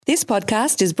This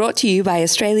podcast is brought to you by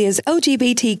Australia's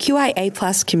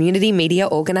LGBTQIA+ community media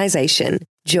organisation,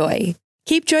 Joy.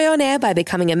 Keep Joy on air by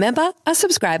becoming a member, a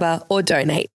subscriber, or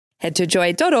donate. Head to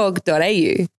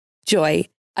joy.org.au. Joy,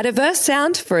 a diverse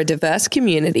sound for a diverse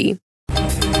community.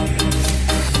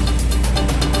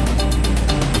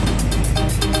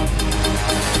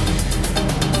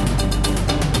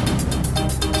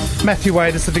 Matthew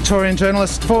Wade is the Victorian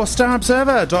journalist for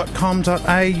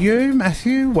starobserver.com.au.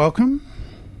 Matthew, welcome.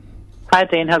 Hi,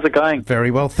 Dean. How's it going?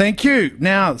 Very well, thank you.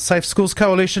 Now, Safe Schools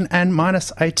Coalition and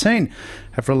Minus 18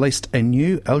 have released a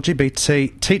new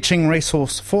LGBT teaching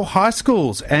resource for high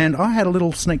schools, and I had a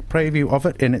little sneak preview of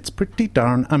it, and it's pretty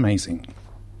darn amazing.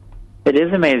 It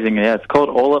is amazing, yeah. It's called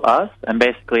All of Us, and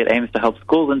basically it aims to help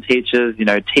schools and teachers,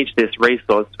 teach this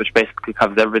resource, which basically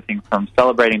covers everything from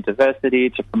celebrating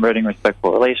diversity to promoting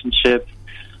respectful relationships.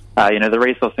 The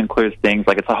resource includes things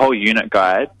like it's a whole unit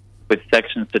guide with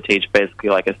sections to teach basically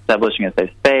like establishing a safe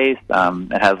space.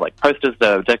 It has like posters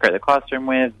to decorate the classroom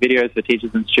with, videos for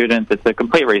teachers and students. It's a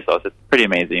complete resource. It's pretty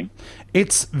amazing.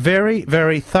 It's very,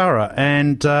 very thorough.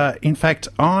 And in fact,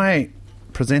 I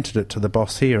presented it to the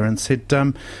boss here and said,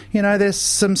 there's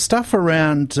some stuff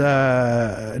around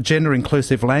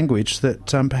gender-inclusive language that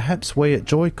perhaps we at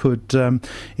Joy could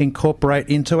incorporate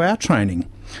into our training.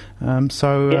 There's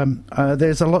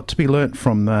a lot to be learnt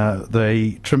from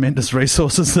the tremendous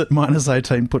resources that Minus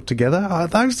 18 put together.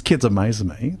 Those kids amaze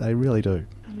me. They really do.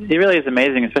 It really is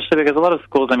amazing, especially because a lot of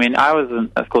schools, I was in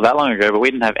a school that long ago, but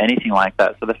we didn't have anything like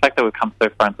that. So the fact that we've come so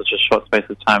far in such a short space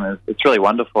of time it's really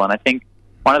wonderful. And I think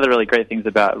one of the really great things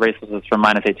about resources from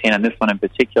Minus 18, and this one in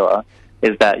particular,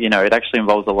 is that, it actually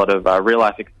involves a lot of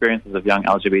real-life experiences of young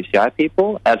LGBTI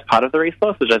people as part of the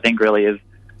resource, which I think really is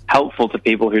helpful to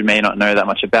people who may not know that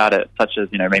much about it, such as,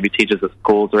 maybe teachers at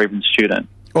schools or even students.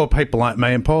 Or people like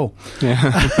me and Paul.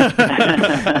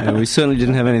 Yeah. We certainly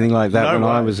didn't have anything like that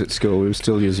I was at school. We were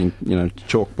still using,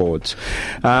 chalkboards.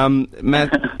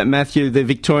 Matthew, the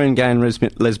Victorian Gay and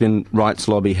Lesbian Rights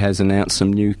Lobby has announced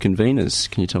some new conveners.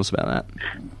 Can you tell us about that?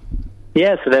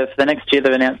 Yeah, so for the next year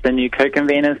they've announced their new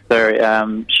co-conveners. So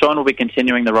Sean will be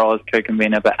continuing the role as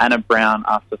co-convener, but Anna Brown,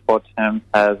 after 4 terms,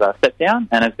 has stepped down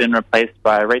and has been replaced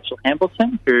by Rachel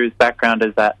Hambleton, whose background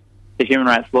is at the Human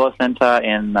Rights Law Centre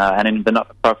and in the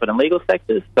not-for-profit and legal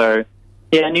sectors. So,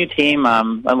 yeah, a new team.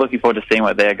 I'm looking forward to seeing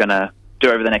what they're going to do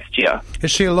over the next year. Is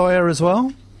she a lawyer as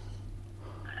well?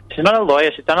 She's not a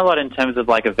lawyer. She's done a lot in terms of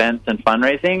like events and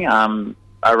fundraising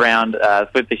around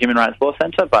with the Human Rights Law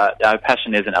Centre, but our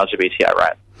passion is in LGBTI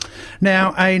rights.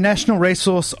 Now, a national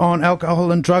resource on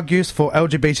alcohol and drug use for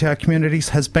LGBTI communities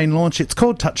has been launched. It's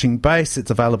called Touching Base. It's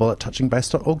available at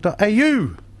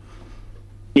touchingbase.org.au.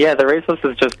 Yeah, the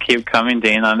resources just keep coming,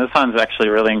 Dean. This one's actually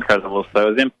really incredible.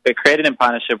 So it was created in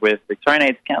partnership with Victorian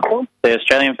AIDS Council, the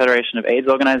Australian Federation of AIDS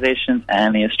Organisations,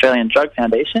 and the Australian Drug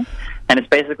Foundation. And it's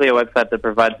basically a website that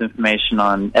provides information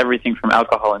on everything from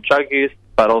alcohol and drug use,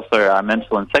 but also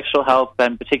mental and sexual health,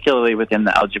 and particularly within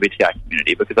the LGBTI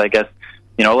community, because I guess,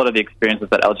 a lot of the experiences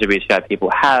that LGBTI people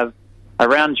have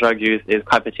around drug use is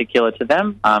quite particular to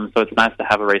them. So it's nice to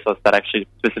have a resource that actually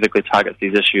specifically targets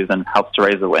these issues and helps to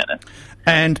raise awareness.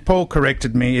 And Paul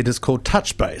corrected me. It is called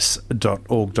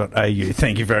touchbase.org.au.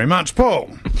 Thank you very much, Paul.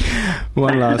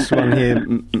 One last one here,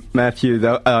 Matthew.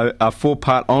 A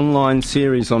 4-part online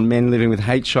series on men living with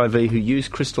HIV who use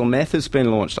crystal meth has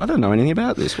been launched. I don't know anything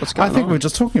about this. What's going on? I think we were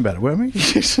just talking about it, weren't we?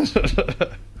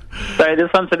 So this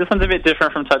one's a bit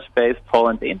different from Touch Base, Paul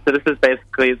and Dean. So this is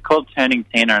basically, it's called Turning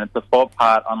Tina, and it's a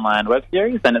 4-part online web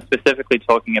series, and it's specifically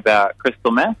talking about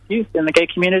crystal meth use in the gay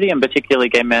community, and particularly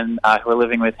gay men who are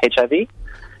living with HIV.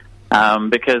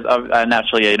 Because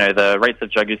naturally, the rates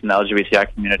of drug use in the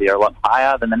LGBTI community are a lot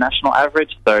higher than the national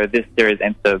average. So this series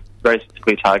aims to very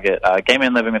specifically target gay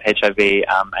men living with HIV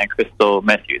and crystal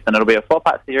meth use, and it'll be a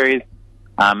 4-part series.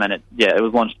 And it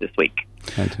was launched this week.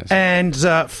 Fantastic. And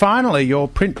finally, your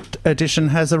print edition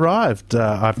has arrived,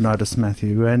 I've noticed,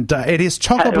 Matthew, and it is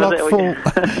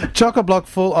chock-a-block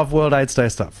full of World AIDS Day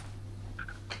stuff.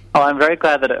 Oh, I'm very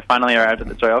glad that it finally arrived at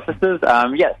the Joy offices.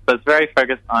 Yes, so it's very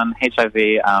focused on HIV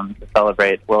to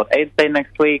celebrate World AIDS Day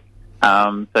next week.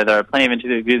 So there are plenty of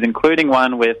interviews, including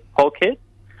one with Paul Kidd.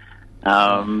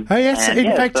 In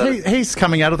fact, he's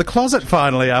coming out of the closet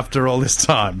finally after all this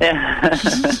time. Yeah.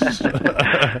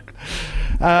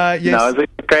 Yes. No, it was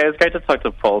great to talk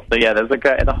to Paul. So yeah,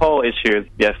 the whole issue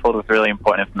is full of really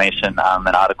important information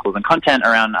and articles and content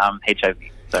around HIV.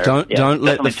 So, don't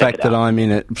let the fact that I'm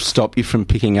in it stop you from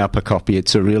picking up a copy.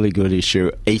 It's a really good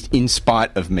issue, in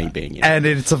spite of me being in it. And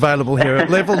it's available here at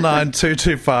Level 9,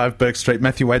 225 Bourke Street.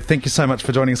 Matthew Wade, thank you so much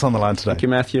for joining us on the line today. Thank you,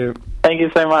 Matthew. Thank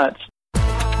you so much.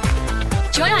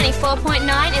 Joy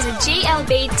 94.9 is a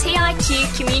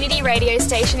GLBTIQ community radio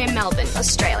station in Melbourne,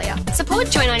 Australia.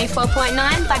 Support Joy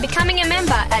 94.9 by becoming a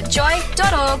member at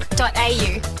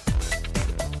joy.org.au.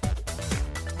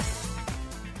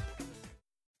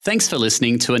 Thanks for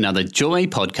listening to another Joy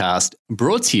podcast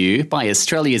brought to you by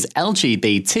Australia's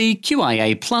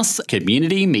LGBTQIA+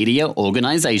 community media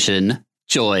organisation,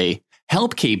 Joy.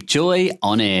 Help keep Joy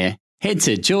on air. Head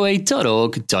to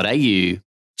joy.org.au.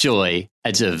 Joy,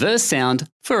 a diverse sound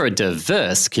for a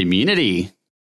diverse community.